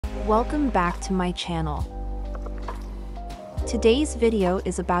Welcome back to my channel. Today's video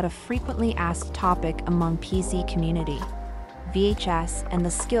is about a frequently asked topic among PC community, VHS and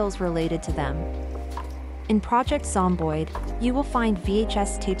the skills related to them. In Project Zomboid, you will find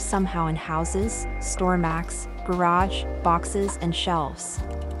VHS tapes somehow in houses, store racks, garage, boxes, and shelves.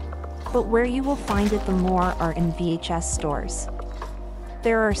 But where you will find it the more are in VHS stores.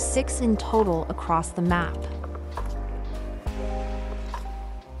 There are 6 in total across the map.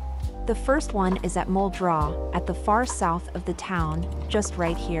 The first one is at Magaña, at the far south of the town, just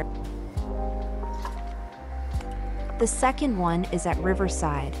right here. The second one is at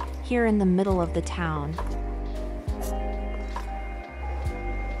Riverside, here in the middle of the town.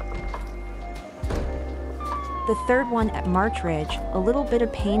 The third one at March Ridge, a little bit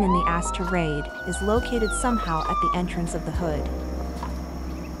of pain in the ass to raid, is located somehow at the entrance of the hood.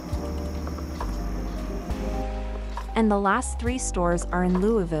 And the last 3 stores are in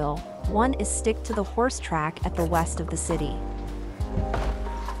Louisville. One is stick to the horse track at the west of the city.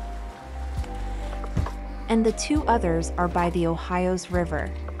 And the 2 others are by the Ohio's river.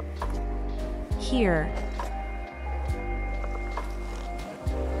 Here.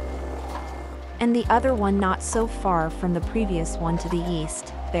 And the other one not so far from the previous one to the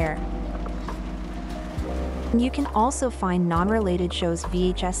east, there. You can also find non-related shows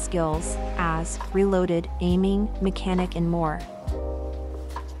VHS skills, as reloaded, aiming, mechanic and more.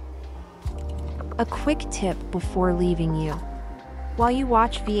 A quick tip before leaving you. While you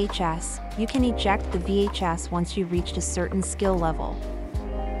watch VHS, you can eject the VHS once you reached a certain skill level.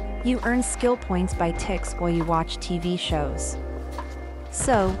 You earn skill points by ticks while you watch TV shows.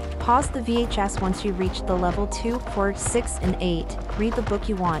 So, pause the VHS once you reach the level 2, 4, 6, and 8, read the book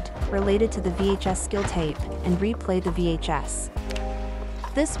you want, related to the VHS skill tape, and replay the VHS.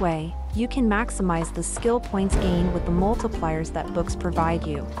 This way, you can maximize the skill points gained with the multipliers that books provide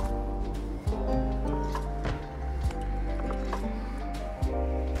you.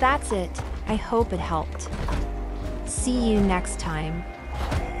 That's it. I hope it helped. See you next time.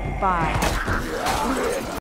 Bye.